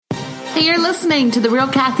Hey, you're listening to The Real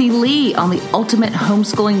Kathy Lee on the Ultimate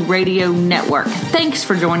Homeschooling Radio Network. Thanks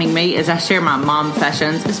for joining me as I share my mom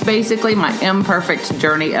sessions. It's basically my imperfect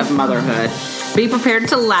journey of motherhood. Be prepared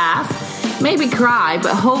to laugh, maybe cry,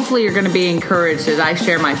 but hopefully you're going to be encouraged as I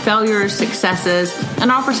share my failures, successes,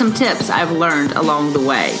 and offer some tips I've learned along the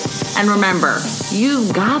way. And remember,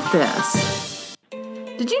 you've got this.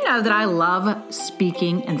 Did you know that I love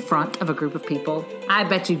speaking in front of a group of people? I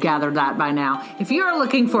bet you gathered that by now. If you're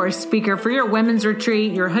looking for a speaker for your women's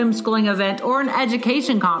retreat, your homeschooling event, or an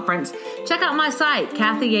education conference, check out my site,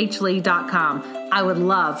 kathyhlee.com. I would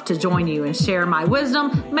love to join you and share my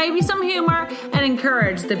wisdom, maybe some humor, and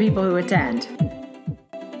encourage the people who attend.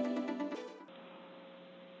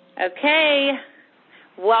 Okay.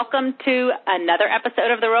 Welcome to another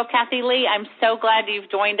episode of The Real Kathy Lee. I'm so glad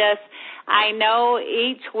you've joined us. I know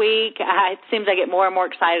each week it seems I get more and more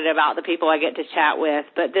excited about the people I get to chat with,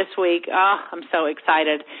 but this week, I'm so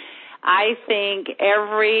excited. I think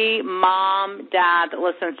every mom, dad that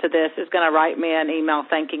listens to this is going to write me an email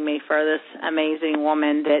thanking me for this amazing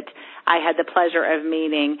woman that I had the pleasure of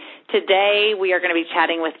meeting. Today we are going to be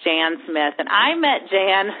chatting with Jan Smith, and I met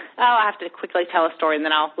Jan. I have to quickly tell a story and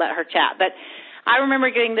then I'll let her chat, but I remember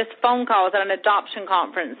getting this phone call. I was at an adoption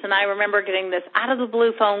conference, and I remember getting this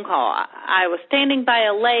out-of-the-blue phone call. I was standing by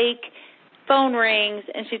a lake, phone rings,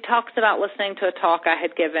 and she talks about listening to a talk I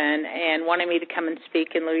had given and wanting me to come and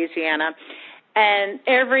speak in Louisiana. And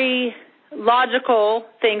every logical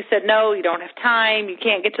thing said, no, you don't have time, you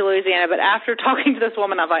can't get to Louisiana. But after talking to this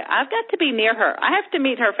woman, I was like, I've got to be near her. I have to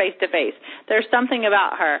meet her face-to-face. There's something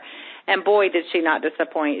about her. And boy, did she not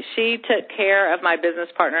disappoint. She took care of my business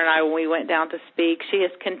partner and I when we went down to speak. She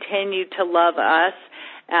has continued to love us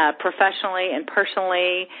professionally and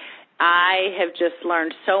personally. I have just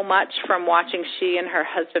learned so much from watching she and her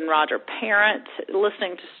husband Roger parent,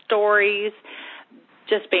 listening to stories,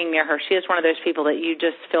 just being near her. She is one of those people that you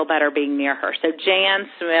just feel better being near her. So Jan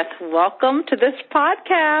Smith, welcome to this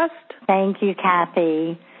podcast. Thank you,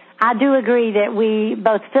 Kathy. I do agree that we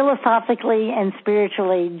both philosophically and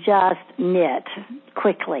spiritually just knit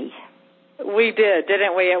quickly. We did,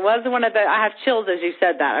 didn't we? It was one of the, I have chills as you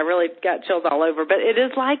said that. I really got chills all over. But it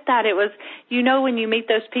is like that. It was, you know, when you meet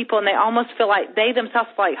those people and they almost feel like they themselves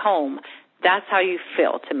feel like home, that's how you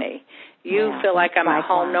feel to me. You feel like I'm at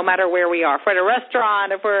home no matter where we are. If we're at a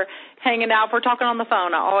restaurant, if we're hanging out, if we're talking on the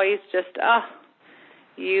phone, I always just,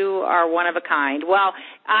 you are one of a kind. Well,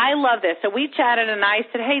 I love this. So we chatted, and I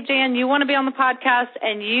said, hey, Jan, you want to be on the podcast?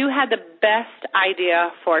 And you had the best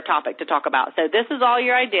idea for a topic to talk about. So this is all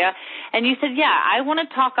your idea. And you said, yeah, I want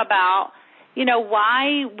to talk about, you know,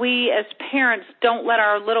 why we as parents don't let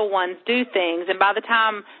our little ones do things, and by the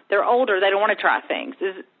time they're older, they don't want to try things.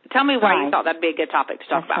 Tell me why you thought that would be a good topic to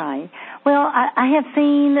talk about. Right. Well, I have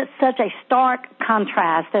seen such a stark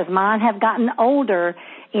contrast as mine have gotten older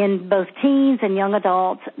in both teens and young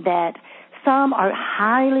adults that some are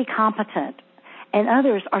highly competent and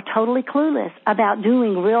others are totally clueless about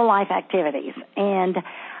doing real-life activities. And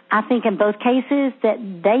I think in both cases that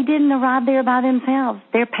they didn't arrive there by themselves.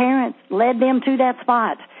 Their parents led them to that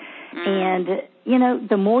spot. And, you know,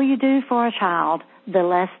 the more you do for a child, the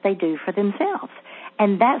less they do for themselves.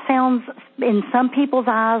 And that sounds, in some people's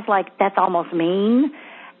eyes, like that's almost mean.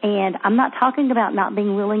 And I'm not talking about not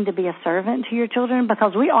being willing to be a servant to your children,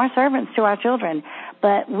 because we are servants to our children.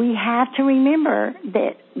 But we have to remember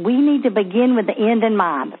that we need to begin with the end in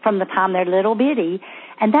mind from the time they're little bitty,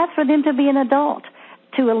 and that's for them to be an adult,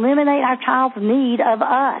 to eliminate our child's need of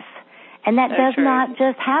us. And that does not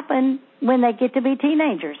just happen when they get to be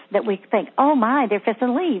teenagers, that we think, oh, my, they're fixing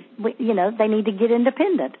to leave. They need to get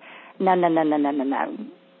independent. No.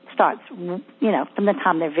 Starts, from the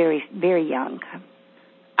time they're very, very young.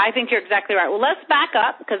 I think you're exactly right. Well, let's back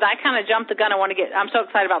up, because I kind of jumped the gun. I'm so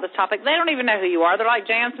excited about this topic. They don't even know who you are. They're like,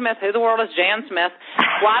 Jan Smith, who the world is Jan Smith?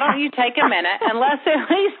 Why don't you take a minute and let's at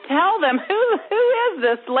least tell them who is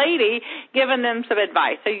this lady, giving them some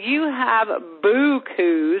advice. So you have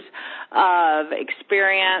bukus of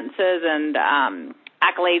experiences and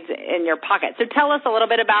accolades in your pocket. So tell us a little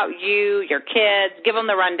bit about you, your kids, give them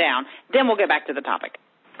the rundown. Then we'll get back to the topic.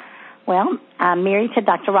 Well, I'm married to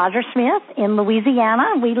Dr. Roger Smith in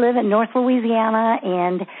Louisiana. We live in North Louisiana,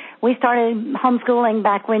 and we started homeschooling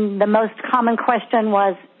back when the most common question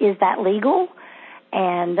was, is that legal?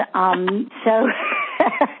 And so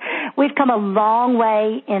we've come a long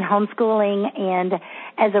way in homeschooling, and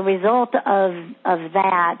as a result of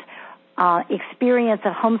that experience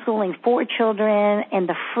of homeschooling 4 children and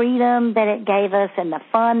the freedom that it gave us and the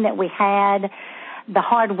fun that we had, the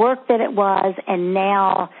hard work that it was, and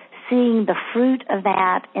now seeing the fruit of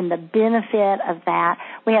that and the benefit of that.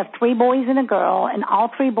 We have 3 boys and a girl, and all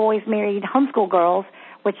 3 boys married homeschool girls,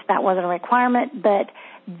 which that wasn't a requirement, but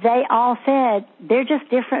they all said, they're just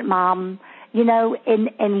different, Mom. You know,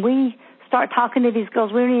 and we start talking to these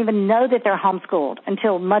girls. We don't even know that they're homeschooled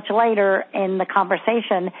until much later in the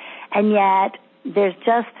conversation, and yet there's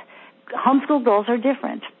just, homeschool girls are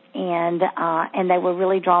different. And they were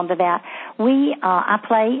really drawn to that. I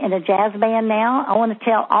play in a jazz band now. I want to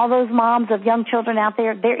tell all those moms of young children out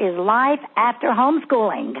there is life after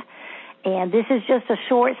homeschooling. And this is just a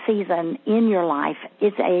short season in your life.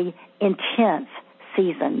 It's a intense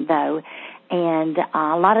season, though. And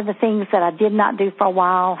a lot of the things that I did not do for a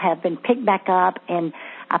while have been picked back up. And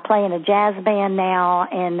I play in a jazz band now,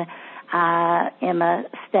 and I am a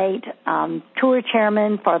state tour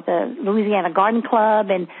chairman for the Louisiana Garden Club,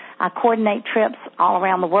 and I coordinate trips all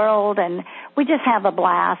around the world, and we just have a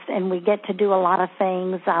blast, and we get to do a lot of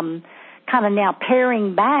things. I'm kind of now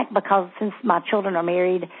paring back because since my children are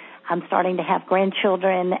married, I'm starting to have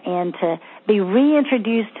grandchildren, and to be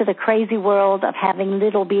reintroduced to the crazy world of having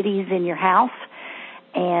little bitties in your house,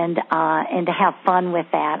 and to have fun with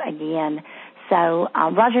that again. So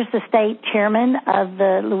Roger's the state chairman of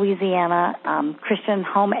the Louisiana Christian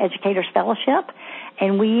Home Educators Fellowship,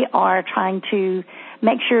 and we are trying to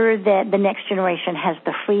make sure that the next generation has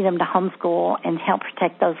the freedom to homeschool and help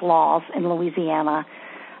protect those laws in Louisiana.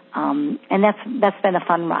 And that's been a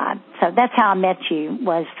fun ride. So that's how I met you,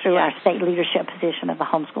 was through our state leadership position of the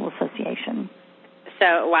Homeschool Association.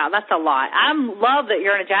 So, wow, that's a lot. I love that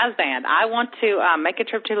you're in a jazz band. I want to make a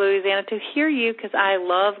trip to Louisiana to hear you because I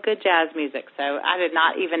love good jazz music. So I did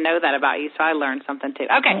not even know that about you, so I learned something too.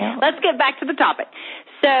 Okay, Let's get back to the topic.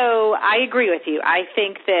 So I agree with you. I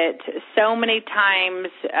think that so many times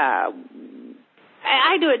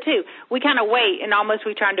I do it too. We kind of wait and almost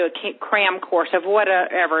we try and do a cram course of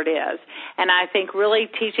whatever it is. And I think really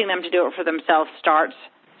teaching them to do it for themselves starts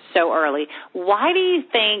so early. Why do you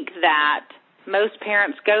think that most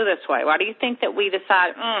parents go this way? Why do you think that we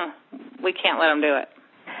decide, we can't let them do it?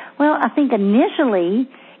 Well, I think initially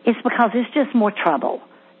it's because it's just more trouble.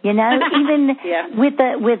 You know, even with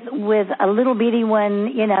a little bitty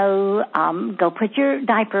one, you know, go put your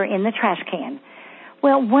diaper in the trash can.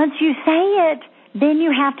 Well, once you say it, then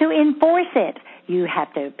you have to enforce it. You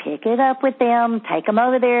have to pick it up with them, take them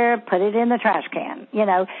over there, put it in the trash can, you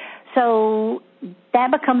know. So that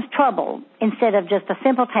becomes trouble instead of just a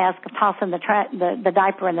simple task of tossing the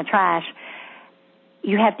diaper in the trash.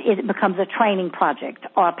 It becomes a training project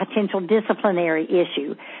or a potential disciplinary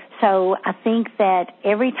issue. So I think that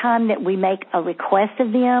every time that we make a request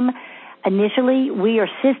of them, initially we are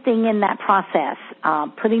assisting in that process,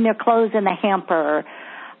 putting their clothes in the hamper,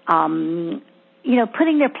 you know,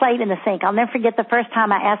 putting their plate in the sink. I'll never forget the first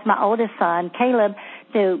time I asked my oldest son, Caleb,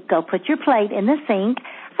 to go put your plate in the sink.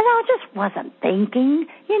 I just wasn't thinking,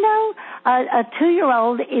 you know, a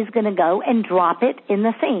 2-year-old is going to go and drop it in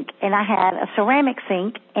the sink. And I had a ceramic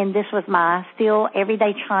sink, and this was my still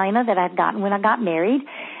everyday china that I'd gotten when I got married.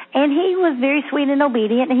 And he was very sweet and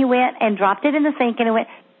obedient, and he went and dropped it in the sink, and it went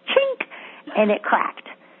chink, and it cracked.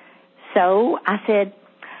 So I said,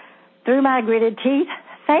 through my gritted teeth,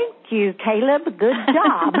 thank you, Caleb. Good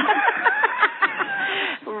job.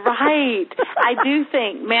 Right. I do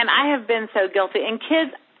think, man, I have been so guilty. And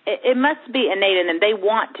kids, it must be innate in them. They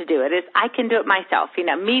want to do it. I can do it myself. You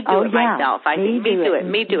know, me do it myself. I think me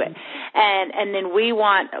do it. And then we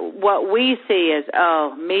want, what we see is,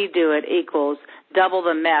 me do it equals double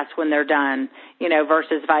the mess when they're done, you know,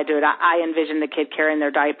 versus if I do it, I envision the kid carrying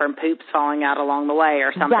their diaper and poops falling out along the way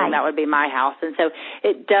or something. Right. That would be my house. And so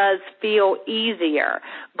it does feel easier.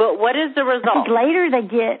 But what is the result? Later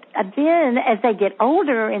then as they get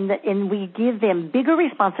older and we give them bigger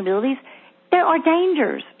responsibilities, there are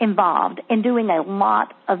dangers involved in doing a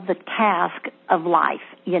lot of the task of life,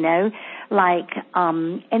 you know, like,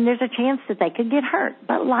 and there's a chance that they could get hurt.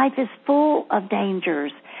 But life is full of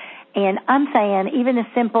dangers. And I'm saying even as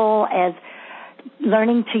simple as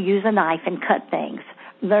learning to use a knife and cut things,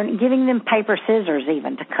 giving them paper scissors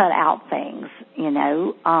even to cut out things, you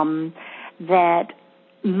know, that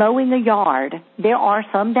mowing a yard, there are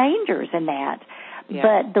some dangers in that. Yeah.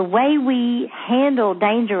 But the way we handle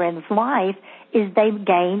danger in life is they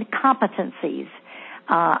gain competencies.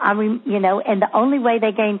 And the only way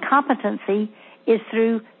they gain competency is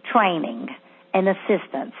through training and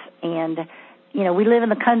assistance. And, you know, we live in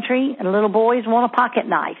the country and little boys want a pocket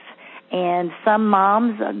knife. And some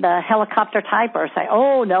moms, the helicopter typer, say,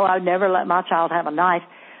 oh, no, I'd never let my child have a knife.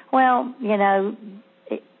 Well, you know,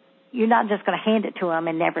 you're not just going to hand it to them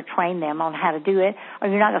and never train them on how to do it, or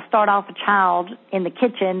you're not going to start off a child in the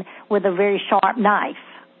kitchen with a very sharp knife.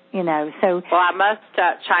 So. Well, I must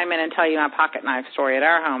chime in and tell you my pocket knife story at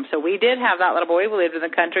our home. So we did have that little boy who lived in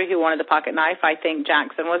the country who wanted the pocket knife. I think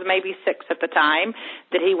Jackson was maybe 6 at the time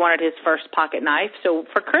that he wanted his first pocket knife. So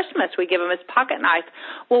for Christmas, we give him his pocket knife.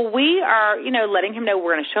 Well, we are, letting him know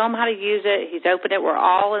we're going to show him how to use it. He's opened it. We're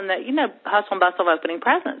all in the, hustle and bustle of opening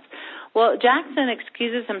presents. Well, Jackson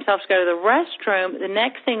excuses himself to go to the restroom. The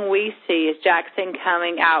next thing we see is Jackson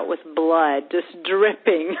coming out with blood just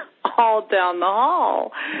dripping all down the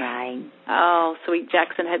hall. Right. Oh, sweet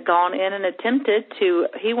Jackson had gone in and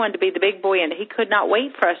he wanted to be the big boy, and he could not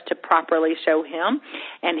wait for us to properly show him.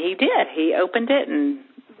 And he did. He opened it, and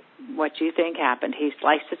what do you think happened? He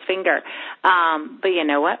sliced his finger. But you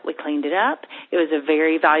know what? We cleaned it up. It was a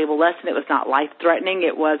very valuable lesson. It was not life-threatening.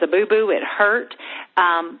 It was a boo-boo. It hurt.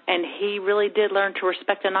 And he really did learn to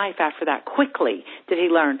respect a knife after that. Quickly did he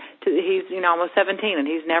learn. He's, almost 17, and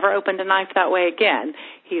he's never opened a knife that way again.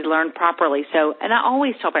 He's learned properly. So, and I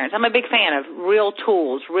always tell parents, I'm a big fan of real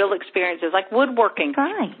tools, real experiences, like woodworking.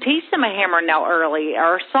 Right. Teach them a hammer and nail early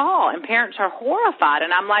or a saw, and parents are horrified.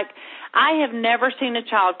 And I'm like, I have never seen a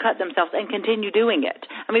child cut themselves and continue doing it.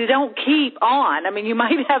 I mean, they don't keep on. I mean, you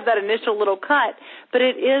might have that initial little cut, but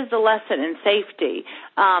it is a lesson in safety.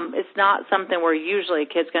 It's not something where usually a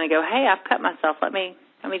kid's going to go, hey, I've cut myself. Let me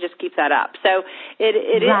just keep that up. So it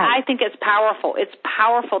is, I think it's powerful. It's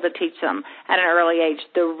powerful to teach them at an early age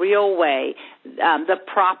the real way, the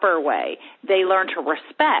proper way. They learn to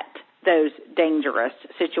respect those dangerous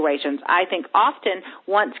situations. I think often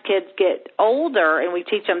once kids get older and we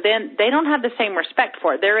teach them, then they don't have the same respect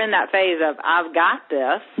for it. They're in that phase of, I've got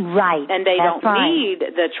this. Right. And they don't need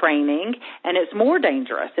the training, and it's more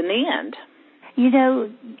dangerous in the end.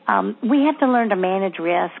 We have to learn to manage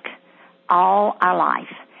risk all our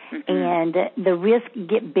life. Mm-hmm. And the risks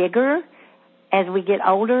get bigger as we get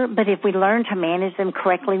older, but if we learn to manage them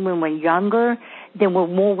correctly when we're younger, then we're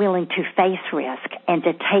more willing to face risk and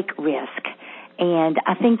to take risk. And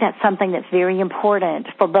I think that's something that's very important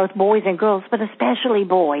for both boys and girls, but especially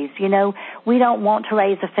boys. We don't want to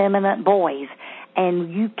raise effeminate boys,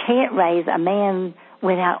 and you can't raise a man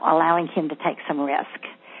without allowing him to take some risk.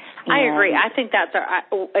 I agree. I think that's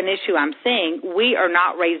an issue I'm seeing. We are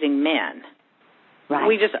not raising men. Right.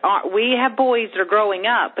 We just aren't. We have boys that are growing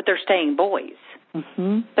up, but they're staying boys.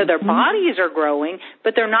 Mm-hmm. So their bodies are growing,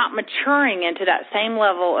 but they're not maturing into that same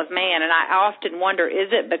level of man. And I often wonder, is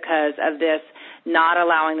it because of this not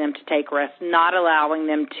allowing them to take risks, not allowing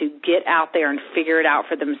them to get out there and figure it out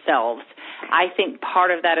for themselves? I think part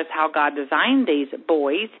of that is how God designed these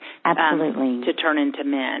boys to turn into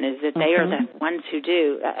men, is that they are the ones who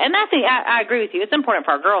do. And I agree with you. It's important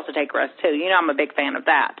for our girls to take risks, too. I'm a big fan of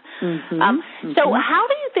that. Mm-hmm. So how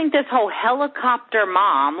do you think this whole helicopter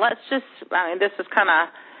mom, this is kind of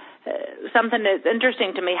something that's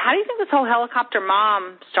interesting to me. How do you think this whole helicopter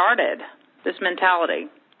mom started, this mentality?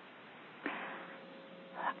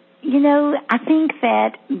 I think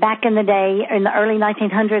that back in the day, in the early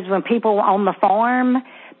 1900s, when people were on the farm,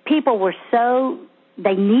 people were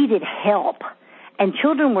they needed help. And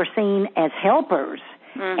children were seen as helpers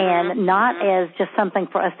and not as just something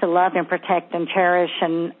for us to love and protect and cherish.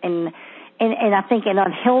 And I think in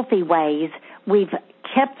unhealthy ways, we've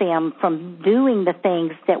kept them from doing the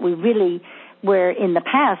things that we really were in the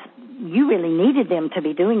past. You really needed them to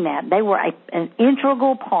be doing that. They were an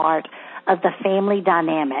integral part of the family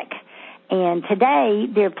dynamic. And today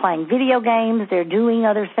they're playing video games, they're doing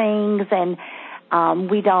other things, and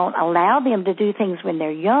we don't allow them to do things when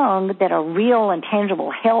they're young that are real and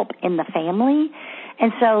tangible help in the family.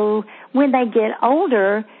 And so when they get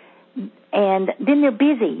older, and then they're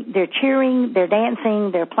busy, they're cheering, they're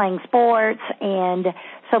dancing, they're playing sports, and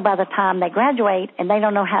so by the time they graduate and they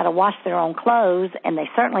don't know how to wash their own clothes, and they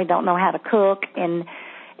certainly don't know how to cook, and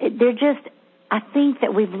they're just, I think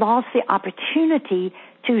that we've lost the opportunity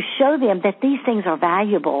to show them that these things are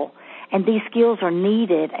valuable and these skills are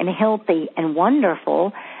needed and healthy and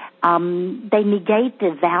wonderful. They negate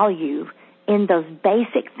the value in those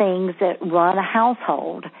basic things that run a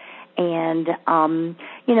household. And,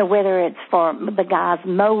 whether it's for the guys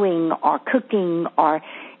mowing or cooking or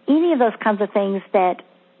any of those kinds of things, that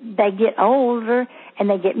they get older and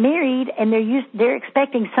they get married and they're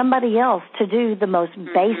expecting somebody else to do the most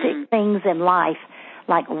basic things in life,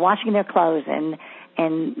 like washing their clothes and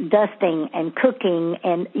dusting and cooking,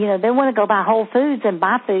 and they want to go buy Whole Foods and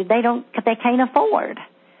buy food they can't afford.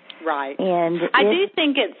 Right. And I do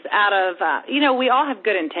think it's out of, we all have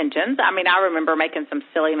good intentions. I mean, I remember making some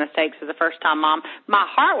silly mistakes as a first-time mom. My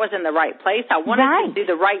heart was in the right place. I wanted to do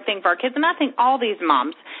the right thing for our kids. And I think all these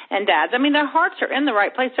moms and dads, their hearts are in the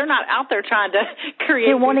right place. They're not out there trying to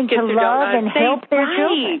create. They're wanting to love and help their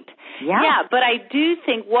children. Yeah, but I do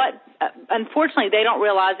think unfortunately, they don't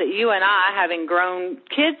realize that you and I, having grown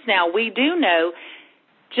kids now, we do know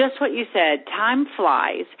just what you said, time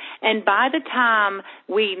flies. And by the time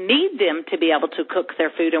we need them to be able to cook their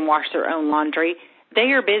food and wash their own laundry,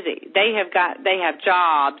 they are busy. They have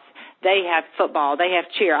jobs. They have football. They have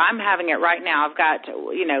cheer. I'm having it right now. I've got,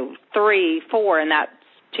 3, 4 in that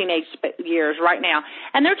teenage years right now,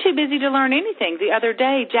 and they're too busy to learn anything. The other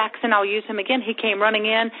day, Jackson, I'll use him again, he came running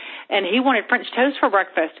in, and he wanted French toast for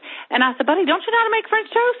breakfast. And I said, buddy, don't you know how to make French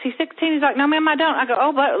toast? He's 16. He's like, no, ma'am, I don't. I go,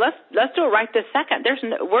 oh, but let's do it right this second.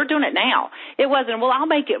 We're doing it now. It wasn't, well, I'll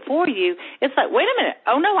make it for you. It's like, wait a minute.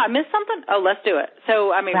 Oh, no, I missed something? Oh, let's do it.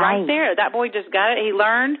 So, right there, that boy just got it. He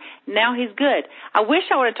learned. Now he's good. I wish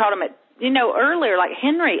I would have taught him earlier, like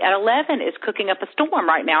Henry at 11 is cooking up a storm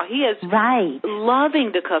right now. He is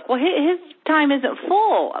loving to cook. Well, his time isn't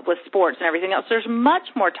full with sports and everything else. There's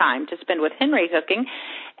much more time to spend with Henry cooking,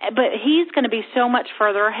 but he's going to be so much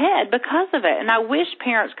further ahead because of it. And I wish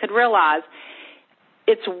parents could realize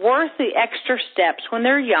it's worth the extra steps when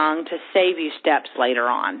they're young to save you steps later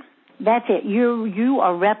on. That's it. You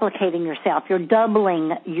are replicating yourself. You're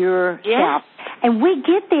doubling yourself. Yes. And we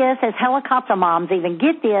get this as helicopter moms, even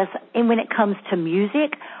get this, and when it comes to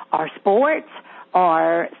music or sports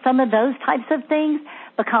or some of those types of things,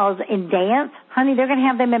 because in dance, honey, they're going to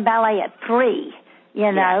have them in ballet at 3,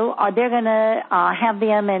 or they're going to have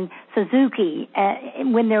them in Suzuki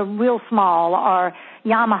when they're real small, or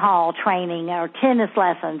Yamaha training or tennis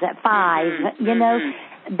lessons at 5.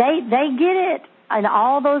 They get it in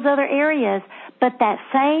all those other areas. But that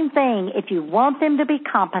same thing, if you want them to be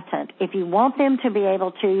competent, if you want them to be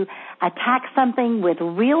able to attack something with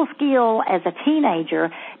real skill as a teenager,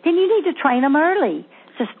 then you need to train them early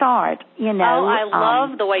to start, Oh, I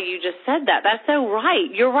love the way you just said that. That's so right.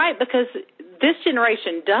 You're right, because this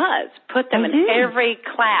generation does put them in every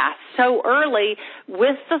class so early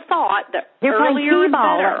with the thought that they're earlier is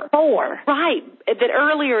better. At 4. Right, that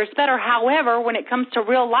earlier is better. However, when it comes to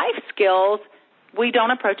real life skills, we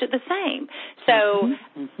don't approach it the same. So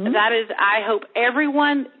that is, I hope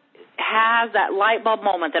everyone has that light bulb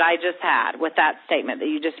moment that I just had with that statement that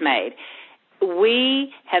you just made.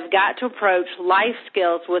 We have got to approach life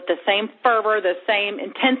skills with the same fervor, the same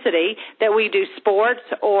intensity that we do sports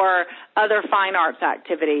or other fine arts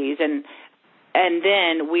activities. And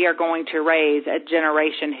then we are going to raise a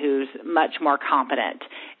generation who's much more competent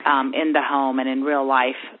in the home and in real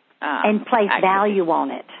life. And place value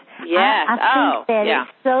on it. Yes. I think that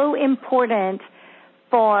it's so important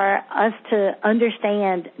for us to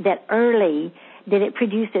understand that early that it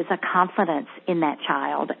produces a confidence in that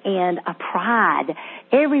child and a pride.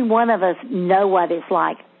 Every one of us know what it's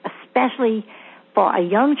like, especially for a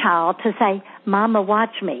young child to say, Mama,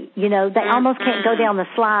 watch me. They almost can't go down the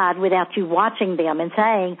slide without you watching them and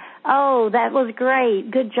saying, oh, that was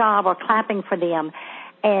great, good job, or clapping for them.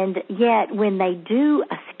 And yet when they do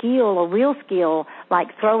a real skill, like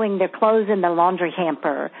throwing their clothes in the laundry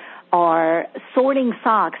hamper or sorting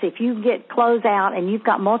socks, if you get clothes out and you've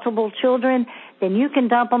got multiple children, then you can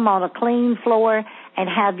dump them on a clean floor and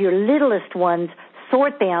have your littlest ones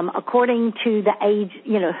sort them according to the age,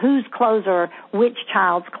 whose clothes are which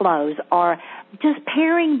child's clothes, or just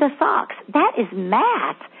pairing the socks. That is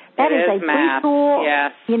math. That is a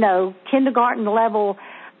preschool, kindergarten level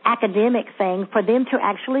academic thing for them to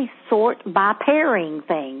actually sort by pairing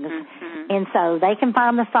things. And so they can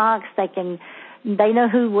find the socks, they know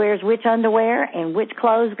who wears which underwear and which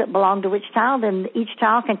clothes belong to which child, and each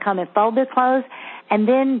child can come and fold their clothes and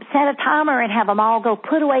then set a timer and have them all go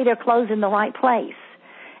put away their clothes in the right place.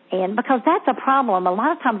 And because that's a problem, a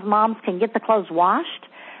lot of times moms can get the clothes washed,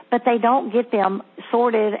 but they don't get them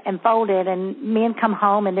sorted and folded, and men come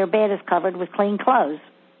home and their bed is covered with clean clothes.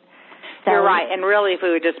 So, you're right, and really if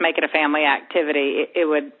we would just make it a family activity, it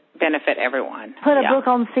would benefit everyone. Put a book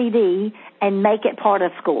on CD and make it part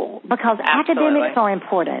of school, because academics are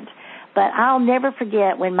important. But I'll never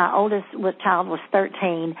forget when my oldest child was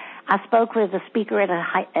 13, I spoke with a speaker at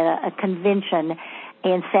a convention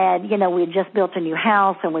and said, we had just built a new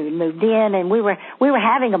house and we moved in, and we were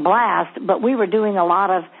having a blast, but we were doing a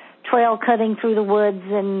lot of trail cutting through the woods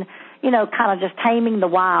and, kind of just taming the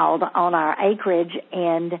wild on our acreage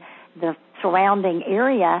and the surrounding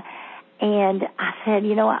area. And I said,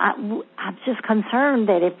 I'm just concerned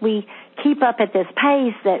that if we keep up at this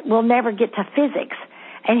pace that we'll never get to physics.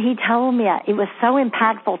 And he told me, it was so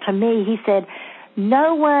impactful to me, he said,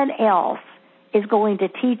 no one else is going to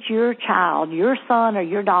teach your child, your son or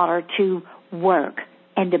your daughter, to work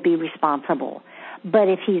and to be responsible. But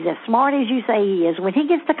if he's as smart as you say he is, when he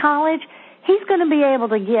gets to college, he's going to be able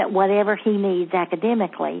to get whatever he needs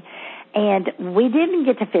academically. And we didn't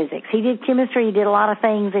get to physics. He did chemistry, he did a lot of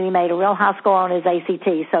things, and he made a real high score on his ACT.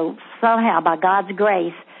 So somehow, by God's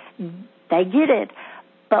grace, they get it.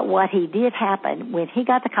 But what he did happen, when he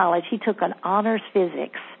got to college, he took an honors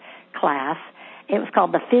physics class. It was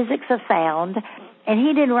called the Physics of Sound, and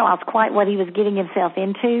he didn't realize quite what he was getting himself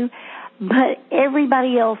into. But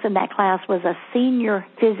everybody else in that class was a senior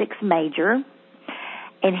physics major,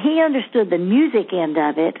 and he understood the music end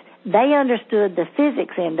of it. They understood the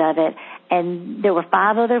physics end of it, and there were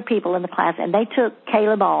 5 other people in the class, and they took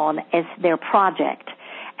Caleb on as their project.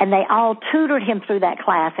 And they all tutored him through that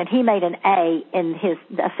class, and he made an A in his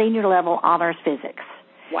senior level honors physics.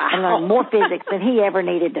 Wow. And learned more physics than he ever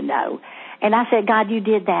needed to know. And I said, God, you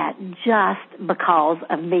did that just because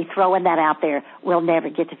of me throwing that out there. We'll never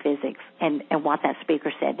get to physics, and what that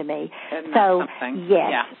speaker said to me. Isn't so, that something? yes,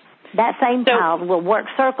 yeah. That same child will work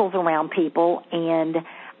circles around people, and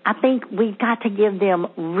I think we've got to give them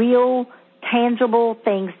real, tangible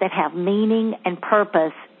things that have meaning and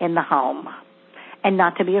purpose in the home, and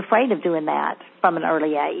not to be afraid of doing that from an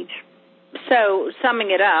early age. So, summing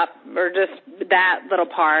it up, or just that little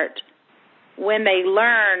part, when they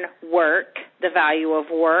learn work, the value of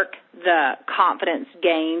work, the confidence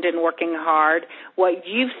gained in working hard, what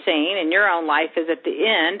you've seen in your own life is at the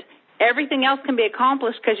end, everything else can be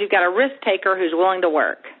accomplished because you've got a risk taker who's willing to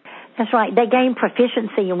work. That's right. They gain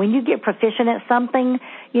proficiency, and when you get proficient at something,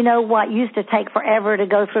 you know what used to take forever to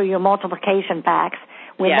go through your multiplication facts.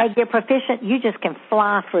 When they get proficient, you just can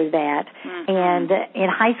fly through that. Mm-hmm. And in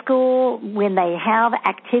high school, when they have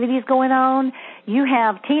activities going on, you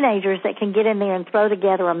have teenagers that can get in there and throw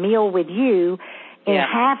together a meal with you in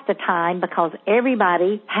half the time because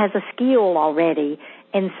everybody has a skill already.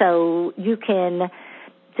 And so you can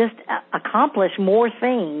just accomplish more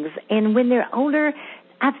things. And when they're older,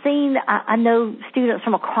 I know students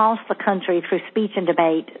from across the country through speech and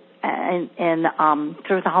debate and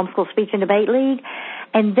through the Homeschool Speech and Debate League.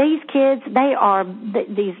 And these kids, they are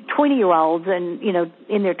these 20-year-olds and, you know,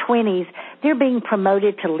 in their 20s, they're being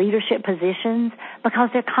promoted to leadership positions because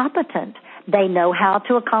they're competent. They know how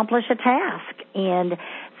to accomplish a task. And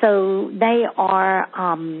so they are,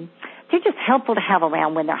 they're just helpful to have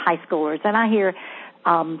around when they're high schoolers. And I hear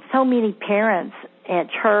so many parents at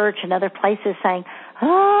church and other places saying,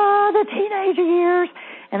 the teenager years.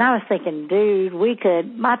 And I was thinking, dude,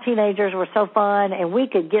 my teenagers were so fun and we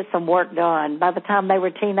could get some work done. By the time they were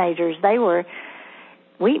teenagers,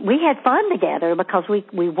 we had fun together because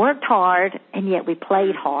we worked hard and yet we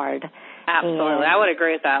played hard. Absolutely. I would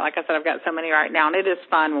agree with that. Like I said, I've got so many right now, and it is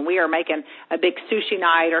fun when we are making a big sushi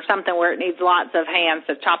night or something where it needs lots of hands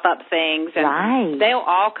to chop up things. And they'll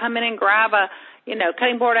all come in and grab a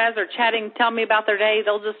cutting board as they're chatting, tell me about their day.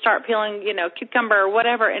 They'll just start peeling, cucumber or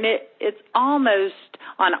whatever, and it's almost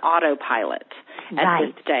on autopilot at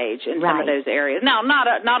this stage in some of those areas. Now,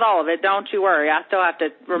 not all of it. Don't you worry. I still have to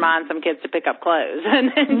remind some kids to pick up clothes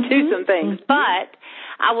and do some things. But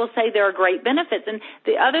I will say there are great benefits. And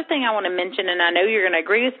the other thing I want to mention, and I know you're going to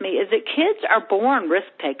agree with me, is that kids are born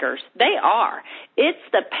risk takers. They are. It's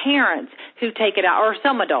the parents who take it out, or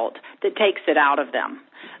some adult that takes it out of them.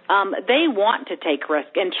 They want to take risk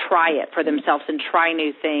and try it for themselves and try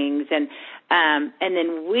new things. And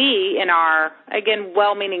then we, in our, again,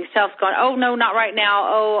 well-meaning self going, oh, no, not right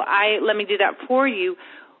now. Let me do that for you.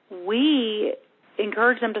 We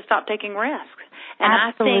encourage them to stop taking risks. And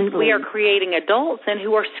Absolutely. I think we are creating adults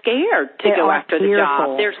who are scared to go after the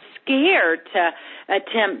job. They're scared to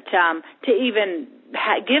attempt to even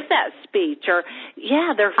give that speech, or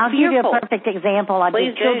they're I'll fearful. give you a perfect example. I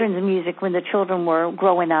Please did children's music when the children were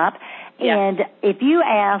growing up, and if you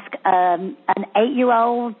ask an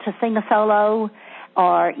 8-year-old to sing a solo,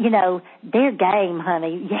 or they're game,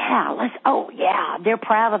 honey. They're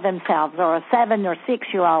proud of themselves. Or a 7 or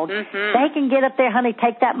 6-year-old, they can get up there, honey,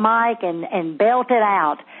 take that mic and belt it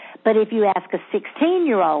out. But if you ask a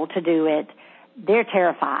 16-year-old to do it, they're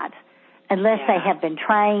terrified. Unless they have been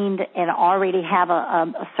trained and already have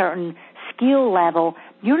a certain skill level,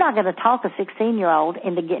 you're not going to talk a 16-year-old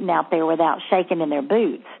into getting out there without shaking in their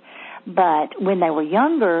boots. But when they were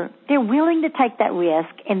younger, they're willing to take that risk,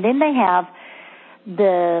 and then they have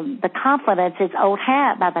the confidence is old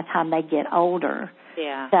hat by the time they get older.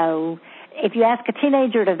 Yeah. So if you ask a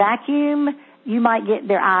teenager to vacuum, you might get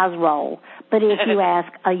their eyes roll. But if you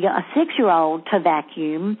ask a 6-year-old to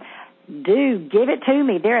vacuum, give it to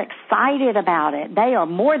me. They're excited about it. They are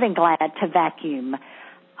more than glad to vacuum.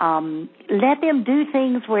 Let them do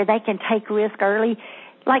things where they can take risk early,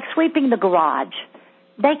 like sweeping the garage.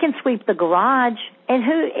 They can sweep the garage, and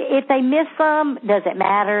if they miss some, does it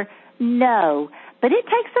matter? No, but it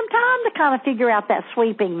takes some time to kind of figure out that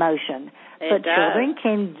sweeping motion. But children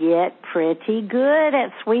can get pretty good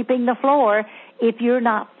at sweeping the floor if you're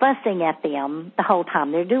not fussing at them the whole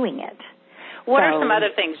time they're doing it. What are some other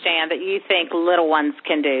things, Jan, that you think little ones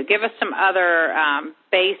can do? Give us some other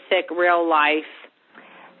basic real-life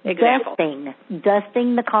examples.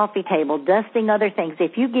 Dusting the coffee table, dusting other things.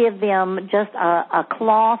 If you give them just a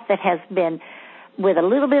cloth that has been with a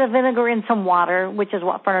little bit of vinegar and some water, which is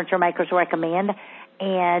what furniture makers recommend,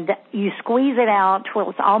 and you squeeze it out till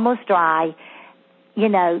it's almost dry,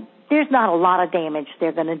 there's not a lot of damage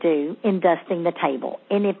they're going to do in dusting the table.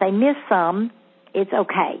 And if they miss some, it's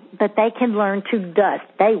okay. But they can learn to dust.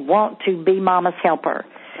 They want to be mama's helper.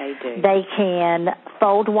 They do. They can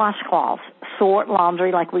fold washcloths, sort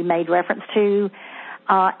laundry like we made reference to.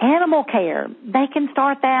 Animal care, they can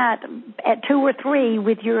start that at 2 or 3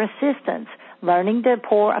 with your assistance, learning to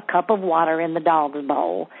pour a cup of water in the dog's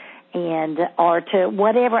bowl. Or to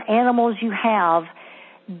whatever animals you have,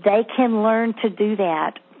 they can learn to do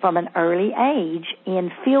that from an early age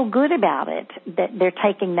and feel good about it, that they're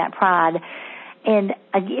taking that pride. And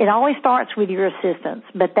it always starts with your assistance,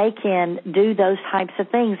 but they can do those types of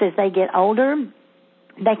things as they get older.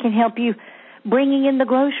 They can help you bringing in the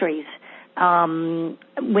groceries.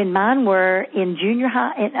 When mine were in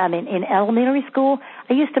in elementary school,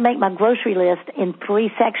 I used to make my grocery list in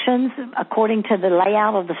 3 sections according to the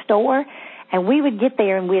layout of the store. And we would get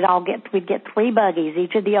there and we'd get 3 buggies.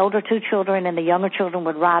 Each of the older 2 children and the younger children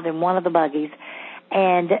would ride in one of the buggies.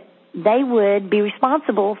 And they would be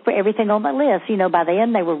responsible for everything on the list. By the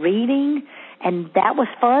end they were reading, and that was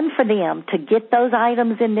fun for them to get those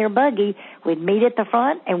items in their buggy. We'd meet at the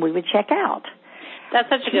front and we would check out. That's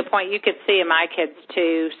such a good point. You could see in my kids,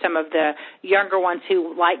 too, some of the younger ones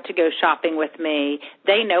who like to go shopping with me,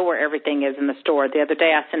 they know where everything is in the store. The other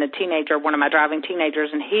day I sent one of my driving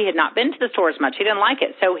teenagers, and he had not been to the store as much. He didn't like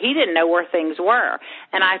it, so he didn't know where things were.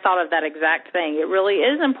 And I thought of that exact thing. It really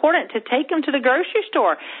is important to take them to the grocery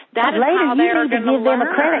store. That is how they are going to learn. Later, you need to give them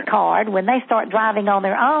a credit card when they start driving on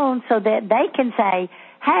their own so that they can say,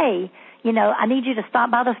 hey, I need you to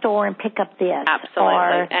stop by the store and pick up this.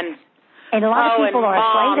 Absolutely. And a lot of people are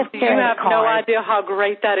afraid of credit cards. You have no idea how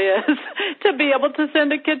great that is to be able to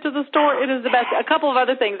send a kid to the store. It is the best. A couple of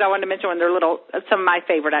other things I wanted to mention when they're little, some of my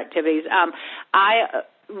favorite activities. I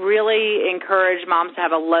really encourage moms to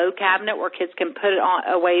have a low cabinet where kids can put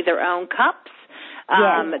away their own cups.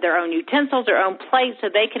 Their own utensils, their own plates, so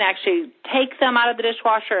they can actually take them out of the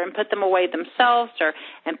dishwasher and put them away themselves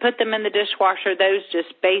and put them in the dishwasher. Those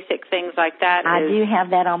just basic things like that. I do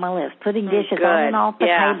have that on my list. Putting dishes on and off the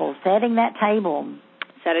table, setting that table.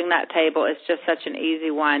 Setting that table is just such an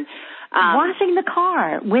easy one. Washing the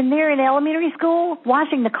car. When they're in elementary school,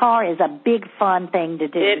 washing the car is a big fun thing to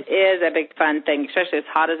do. It is a big fun thing, especially as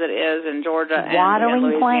hot as it is in Georgia and Watering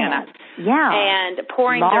Louisiana. plants. Yeah. And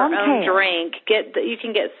pouring their own drink. You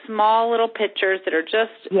can get small little pitchers that are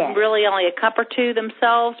just really only a cup or 2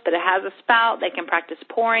 themselves, but it has a spout. They can practice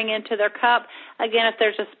pouring into their cup. Again, if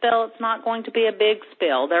there's a spill, it's not going to be a big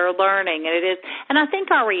spill. They're learning, and it is. And I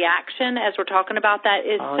think our reaction, as we're talking about that,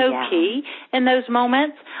 is key in those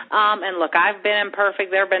moments. And look, I've been imperfect.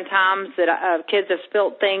 There have been times that kids have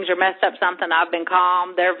spilt things or messed up something. I've been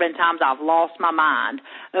calm. There have been times I've lost my mind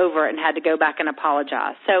over it and had to go back and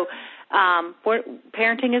apologize. So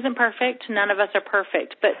parenting isn't perfect. None of us are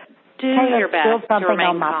perfect, but do your best spilled something to remain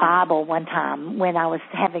on my calm. Bible one time when I was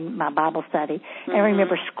having my Bible study. And I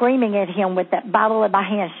remember screaming at him with that Bible in my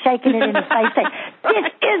hand, shaking it in his face, saying, "This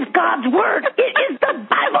is God's Word. It is the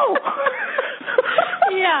Bible."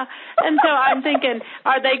 Yeah, and so I'm thinking,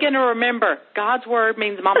 are they going to remember God's Word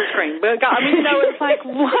means Mama scream? But it's like,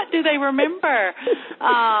 what do they remember?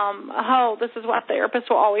 This is why therapists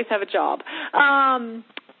will always have a job.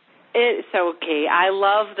 It's so key. I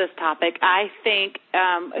love this topic. I think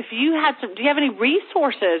if you had do you have any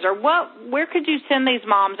resources or where could you send these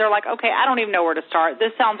moms? They're like, okay, I don't even know where to start.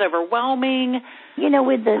 This sounds overwhelming.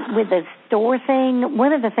 With the store thing,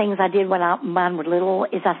 one of the things I did when mine were little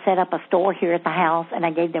is I set up a store here at the house and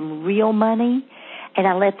I gave them real money and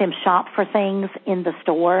I let them shop for things in the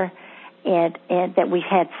store and that we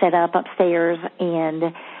had set up upstairs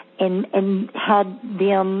and had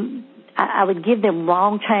them. I would give them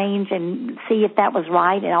wrong change and see if that was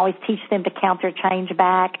right and always teach them to count their change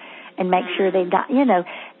back and make sure they got,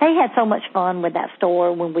 they had so much fun with that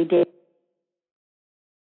store when we did.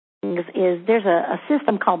 There's a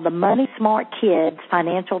system called the Money Smart Kids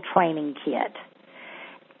Financial Training Kit.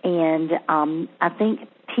 And I think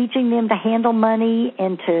teaching them to handle money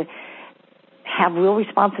and to have real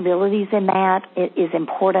responsibilities in that is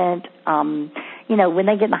important. when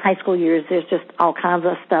they get in the high school years, there's just all kinds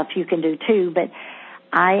of stuff you can do too. But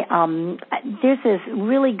there's this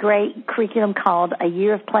really great curriculum called A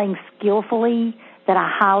Year of Playing Skillfully that I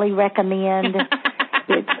highly recommend.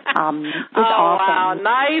 It's awesome. Wow,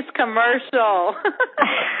 nice commercial.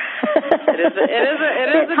 It is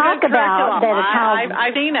a good curriculum.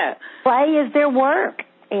 I've seen it. Play is their work,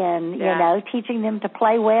 and teaching them to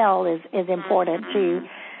play well is important too.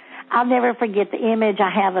 I'll never forget the image I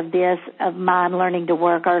have of mine learning to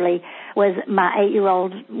work early was my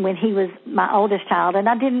 8-year-old when he was my oldest child, and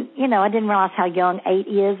I didn't realize how young 8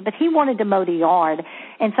 is, but he wanted to mow the yard,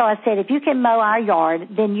 and so I said, if you can mow our yard,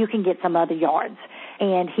 then you can get some other yards.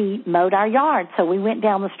 And he mowed our yard. So we went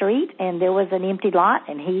down the street, and there was an empty lot,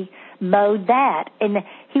 and he mowed that. And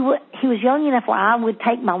he was young enough where I would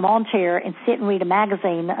take my lawn chair and sit and read a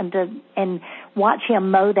magazine and watch him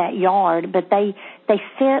mow that yard. But they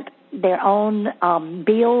sent their own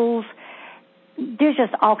bills. There's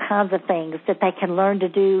just all kinds of things that they can learn to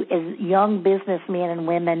do as young businessmen and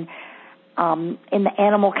women. In the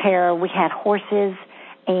animal care, we had horses,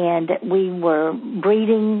 and we were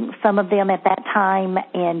breeding some of them at that time,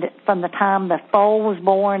 and from the time the foal was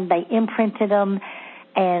born, they imprinted them.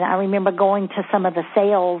 And I remember going to some of the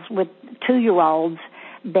sales with 2-year-olds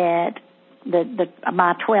that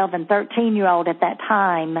my 12 and 13-year-old at that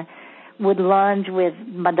time would lunge with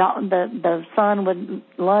the son would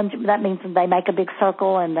lunge. That means they make a big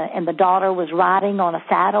circle, and the daughter was riding on a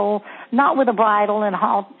saddle, not with a bridle and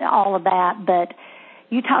all of that, but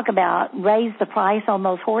you talk about raise the price on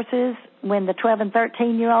those horses when the 12 and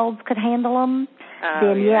 13-year-olds could handle them.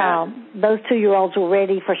 Those 2-year-olds were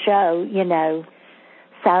ready for show,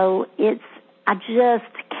 So I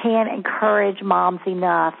just can't encourage moms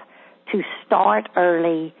enough to start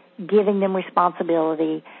early, giving them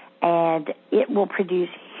responsibility, and it will produce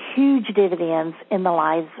huge dividends in the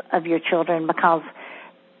lives of your children because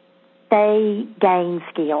they gain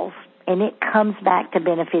skills. And it comes back to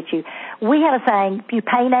benefit you. We have a saying, you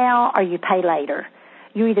pay now or you pay later.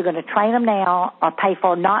 You're either going to train them now or pay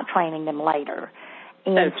for not training them later.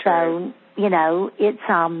 And so,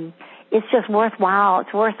 it's just worthwhile.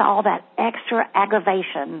 It's worth all that extra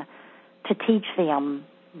aggravation to teach them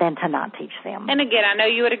than to not teach them. And again, I know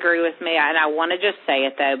you would agree with me, and I want to just say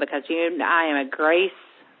it, though, because I am a grace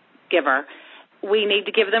giver. We need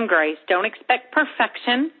to give them grace. Don't expect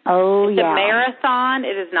perfection. It's a marathon.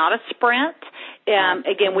 It is not a sprint.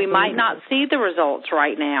 Again, we might not see the results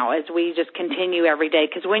right now as we just continue every day,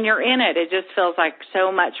 because when you're in it, it just feels like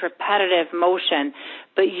so much repetitive motion.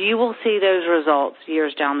 But you will see those results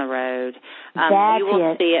years down the road. You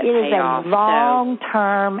will see it pay off. It is a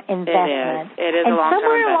long-term investment. It is a long-term investment. And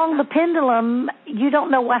somewhere along the pendulum, you don't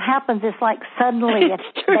know what happens. It's like suddenly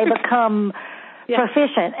they become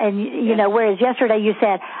proficient. And, whereas yesterday you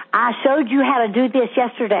said, I showed you how to do this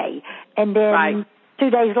yesterday. And then 2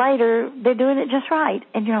 days later, they're doing it just right.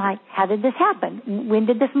 And you're like, how did this happen? When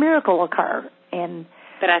did this miracle occur?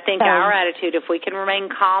 But I think our attitude, if we can remain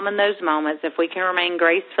calm in those moments, if we can remain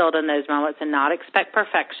grace-filled in those moments and not expect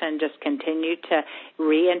perfection, just continue to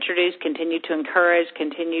reintroduce, continue to encourage,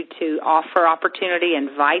 continue to offer opportunity,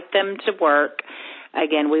 invite them to work,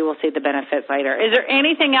 again, we will see the benefits later. Is there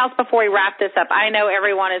anything else before we wrap this up? I know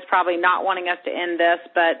everyone is probably not wanting us to end this,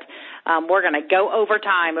 but we're going to go over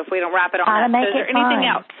time if we don't wrap it on. So is there anything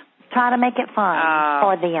else? Try to make it fun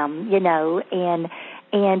for them,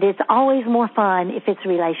 and it's always more fun if it's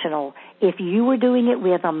relational. If you were doing it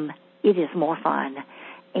with them, it is more fun.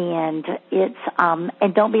 And it's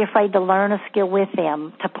and don't be afraid to learn a skill with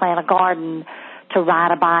them, to plant a garden, to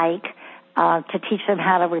ride a bike, to teach them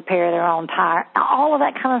how to repair their own tire, all of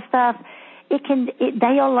that kind of stuff.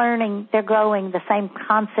 They are learning, they're growing the same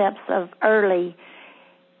concepts of early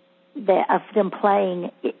of them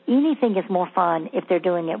playing. Anything is more fun if they're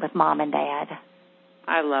doing it with mom and dad.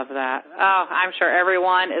 I love that. Oh, I'm sure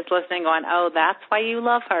everyone is listening going, oh, that's why you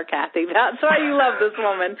love her, Kathy. That's why you love this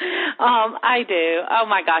woman. I do. Oh,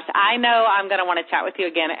 my gosh. I know I'm going to want to chat with you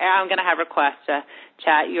again. I'm going to have requests to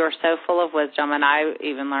chat. You're so full of wisdom, and I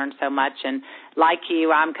even learned so much. And like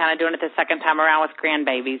you, I'm kind of doing it the second time around with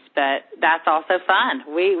grandbabies, but that's also fun.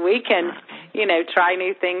 We can, try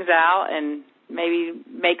new things out and maybe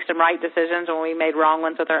make some right decisions when we made wrong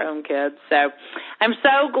ones with our own kids. So I'm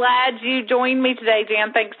so glad you joined me today,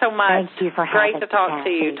 Jan. Thanks so much. Thank you for having me. Great to talk to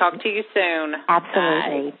you. Talk to you soon.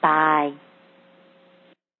 Absolutely. Bye.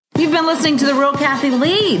 You've been listening to The Real Kathy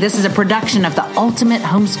Lee. This is a production of the Ultimate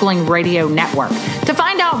Homeschooling Radio Network. To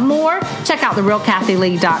find out more, check out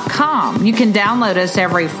therealkathylee.com. You can download us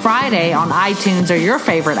every Friday on iTunes or your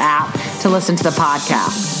favorite app to listen to the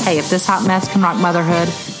podcast. Hey, if this hot mess can rock motherhood,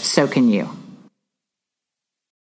 so can you.